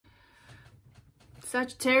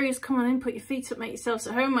Sagittarius, come on in, put your feet up, make yourselves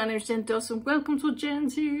at home. My name is Jen Dawson. Welcome to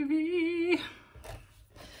JenTV.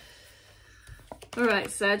 Alright,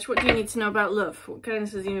 Sag, what do you need to know about love? What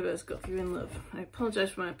guidance has the universe got for you in love? I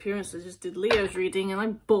apologise for my appearance. I just did Leo's reading and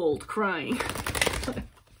I'm bawled crying.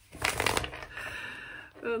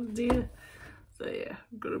 Oh dear. So yeah,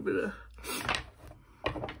 I've got a bit of...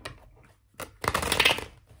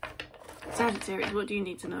 Sagittarius, what do you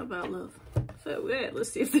need to know about love? So yeah,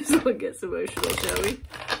 let's see if this one gets emotional, shall we?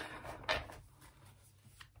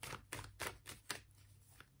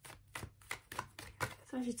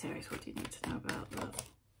 Sagittarius, what do you need to know about love?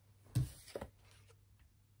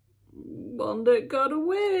 One that got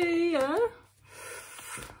away, huh?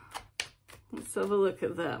 Let's have a look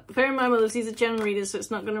at that. Bear in mind, my loves, these are general readers, so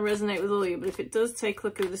it's not going to resonate with all of you, but if it does, take a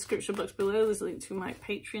look at the description box below. There's a link to my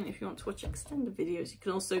Patreon if you want to watch extended videos. You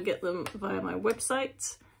can also get them via my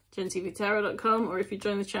website, JenTVTarot.com, or if you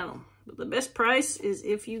join the channel. But the best price is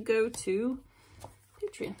if you go to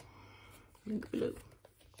Patreon. Link below.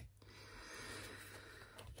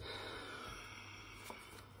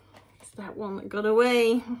 It's that one that got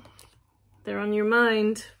away. They're on your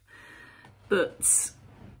mind. But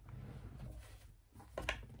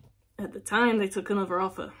at the time, they took another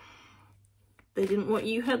offer. They didn't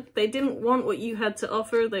want what you had to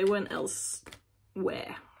offer. They went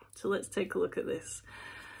elsewhere. So let's take a look at this.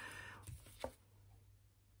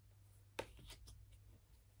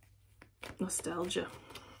 Nostalgia.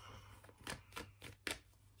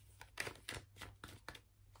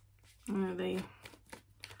 Are they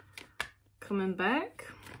coming back?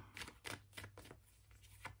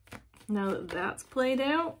 Now that that's played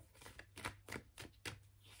out.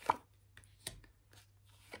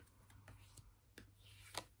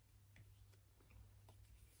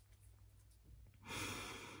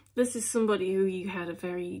 This is somebody who you had a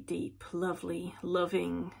very deep, lovely,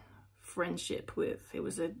 loving friendship with. It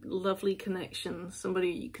was a lovely connection, somebody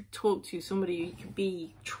you could talk to, somebody you could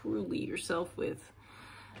be truly yourself with,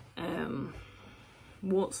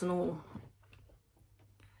 warts and all.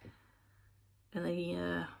 And they,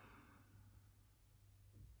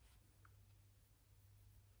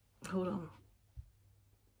 hold on,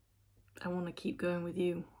 I want to keep going with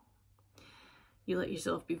you. You let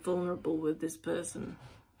yourself be vulnerable with this person.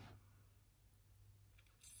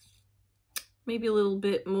 Maybe a little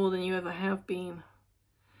bit more than you ever have been,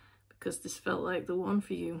 because this felt like the one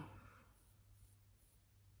for you.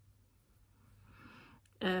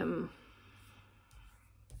 Getting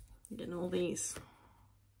all these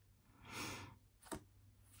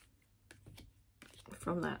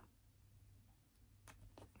from that.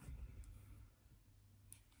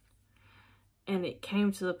 And it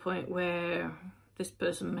came to the point where this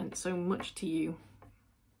person meant so much to you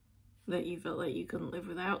that you felt like you couldn't live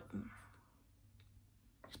without them.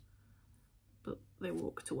 But they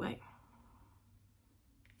walked away.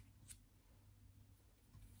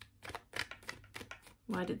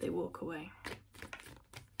 Why did they walk away?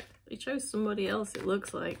 They chose somebody else, it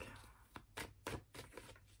looks like.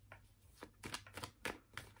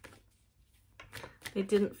 They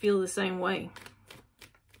didn't feel the same way.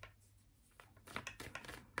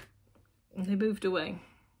 And they moved away.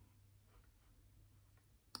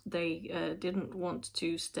 They didn't want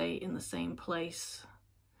to stay in the same place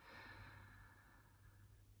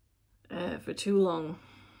for too long.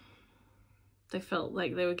 They felt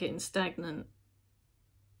like they were getting stagnant.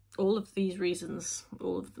 All of these reasons,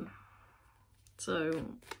 all of them. So,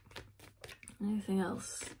 anything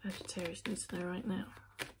else Sagittarius needs to know right now?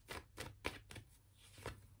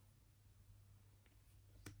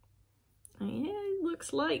 Yeah, it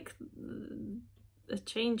looks like a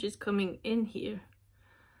change is coming in here.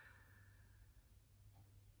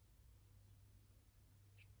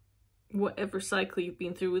 Whatever cycle you've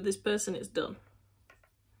been through with this person, it's done.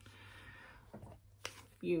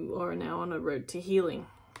 You are now on a road to healing.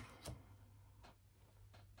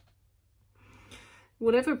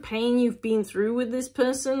 Whatever pain you've been through with this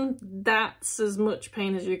person, that's as much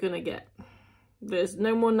pain as you're going to get. There's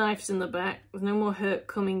no more knives in the back. There's no more hurt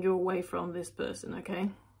coming your way from this person, okay?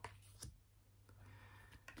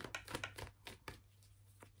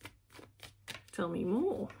 Tell me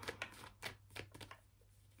more.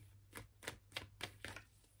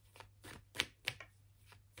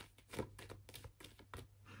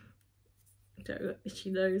 Don't got itchy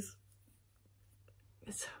nose.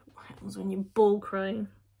 It's what happens when you bawl crying.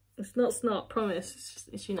 It's not snot, promise. It's just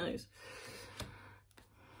itchy nose.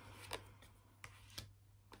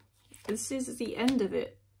 This is the end of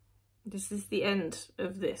it. This is the end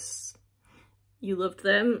of this. You loved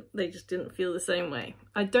them, they just didn't feel the same way.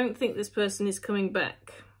 I don't think this person is coming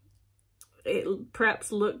back. it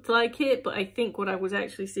perhaps looked like it, but I think what I was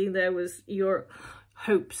actually seeing there was your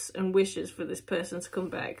hopes and wishes for this person to come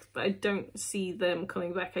back. But I don't see them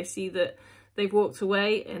coming back. I see that they've walked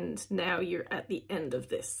away and now you're at the end of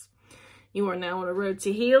this. You are now on a road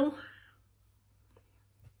to heal.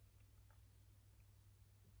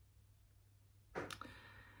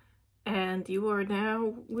 And you are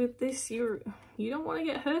now with this, you don't want to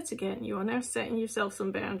get hurt again. You are now setting yourself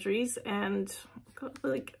some boundaries, and I've got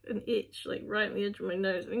like an itch like right on the edge of my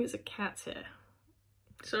nose. I think it's a cat hair.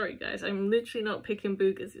 Sorry guys, I'm literally not picking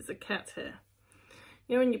boogers, it's a cat hair.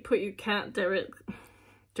 You know when you put your cat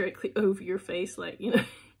directly over your face, like, you know,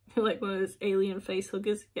 like one of those alien face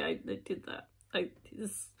huggers? Yeah, I did that.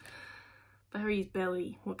 It's Barry's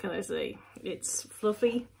belly, what can I say? It's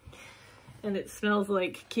fluffy. And it smells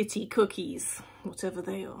like kitty cookies, whatever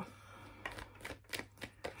they are.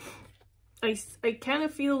 I kind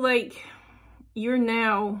of feel like you're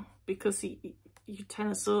now, because you're 10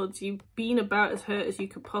 of Swords, you've been about as hurt as you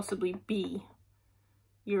could possibly be.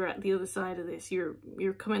 You're at the other side of this. You're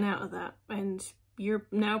coming out of that, and you're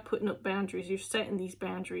now putting up boundaries. You're setting these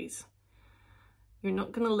boundaries. You're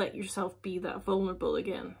not going to let yourself be that vulnerable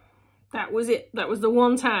again. That was it. That was the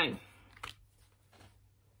one time.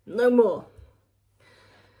 No more.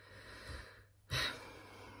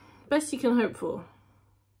 Best you can hope for.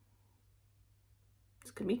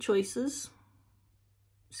 This could be choices.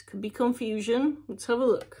 This could be confusion. Let's have a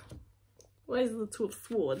look. Why is the Two of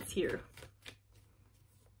Swords here?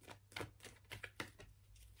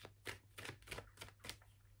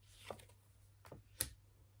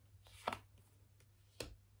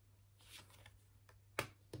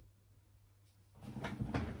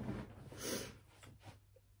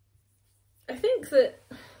 I think that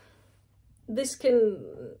this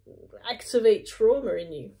can activate trauma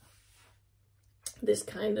in you. This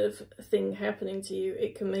kind of thing happening to you,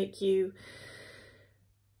 it can make you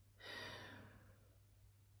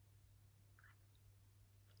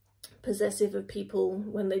possessive of people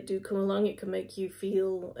when they do come along. It can make you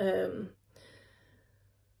feel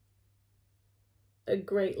a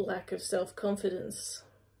great lack of self-confidence.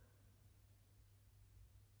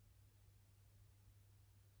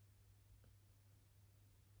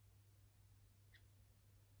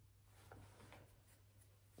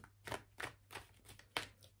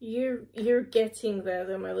 You're getting there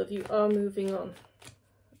though, my love. You are moving on.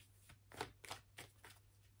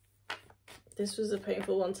 This was a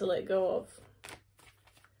painful one to let go of.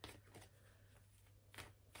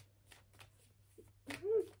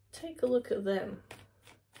 Take a look at them.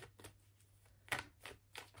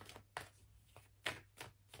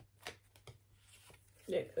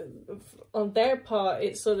 Yeah, on their part,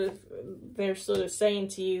 it's sort of, they're sort of saying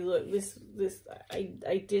to you, look,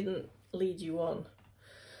 I didn't lead you on.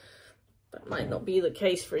 That might not be the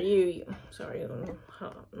case for you. Sorry, I'm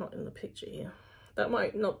not in the picture here. That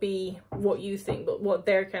might not be what you think, but what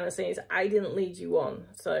they're kind of saying is, I didn't lead you on.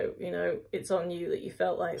 So, you know, it's on you that you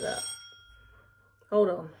felt like that. Hold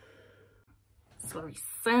on. Sorry,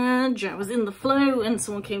 Sag. I was in the flow and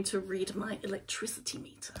someone came to read my electricity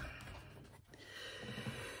meter.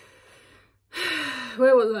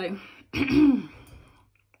 Where was I?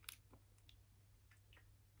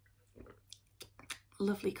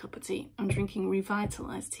 Lovely cup of tea. I'm drinking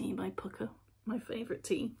Revitalized tea by Pucker, my favourite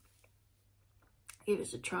tea. Give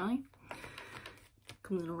it a try.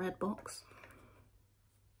 Comes in a red box.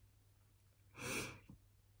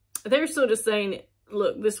 They're sort of saying,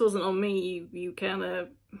 look, this wasn't on me. You kind of...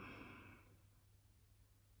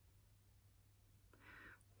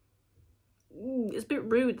 It's a bit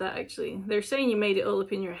rude, that, actually. They're saying you made it all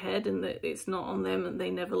up in your head and that it's not on them and they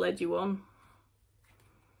never led you on.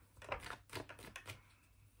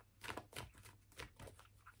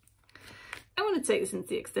 I'm going to take this into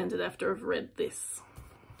the extended after I've read this.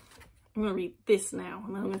 I'm going to read this now,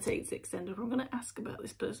 and then I'm going to take it to the extended. I'm going to ask about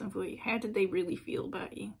this person for you. How did they really feel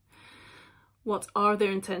about you? What are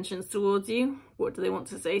their intentions towards you? What do they want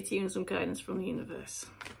to say to you? And some guidance from the universe.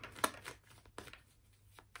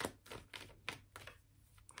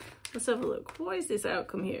 Let's have a look. What is this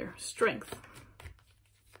outcome here? Strength.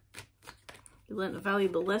 You learned a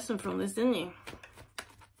valuable lesson from this, didn't you?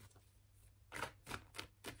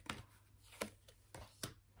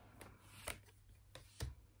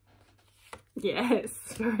 Yes,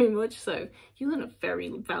 very much so. You learn a very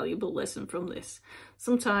valuable lesson from this.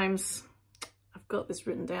 Sometimes, I've got this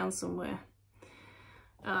written down somewhere.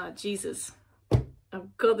 Jesus.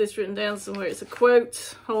 I've got this written down somewhere. It's a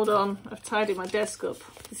quote. Hold on. I've tidied my desk up.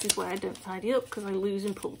 This is why I don't tidy up, because I lose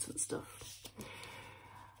important stuff.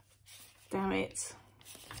 Damn it.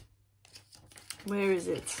 Where is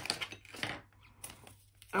it?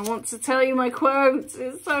 I want to tell you my quote.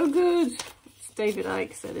 It's so good. It's David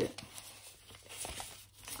Icke said it.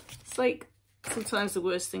 It's like, sometimes the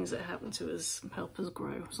worst things that happen to us help us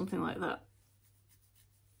grow. Something like that.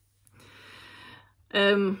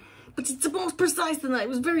 But it's more precise than that. It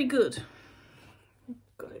was very good.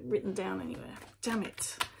 Got it written down anywhere. Damn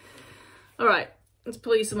it. Alright, let's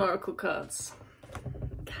pull you some oracle cards.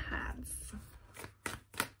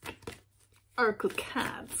 Oracle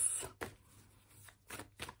cards.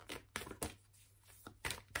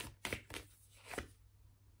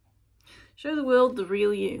 Show the world the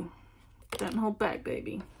real you. Don't hold back,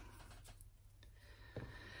 baby.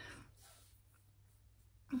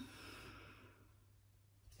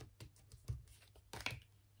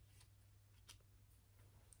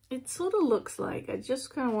 It sort of looks like, I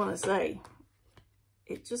just kind of want to say,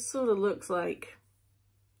 it just sort of looks like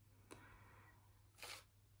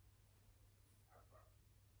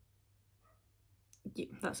yeah,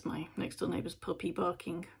 that's my next door neighbour's puppy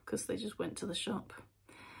barking because they just went to the shop.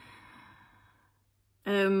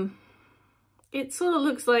 It sort of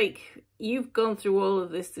looks like you've gone through all of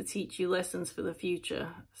this to teach you lessons for the future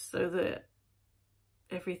so that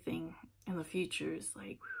everything in the future is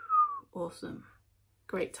like awesome.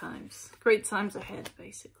 Great times ahead,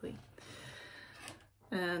 basically.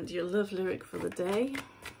 And your love lyric for the day.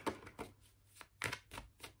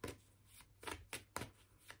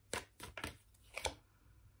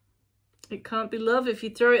 It can't be love if you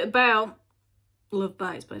throw it about. Love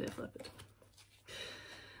Bites by Def Leppard.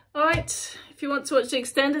 Alright, if you want to watch the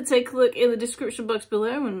extended, take a look in the description box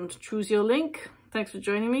below and choose your link. Thanks for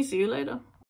joining me. See you later.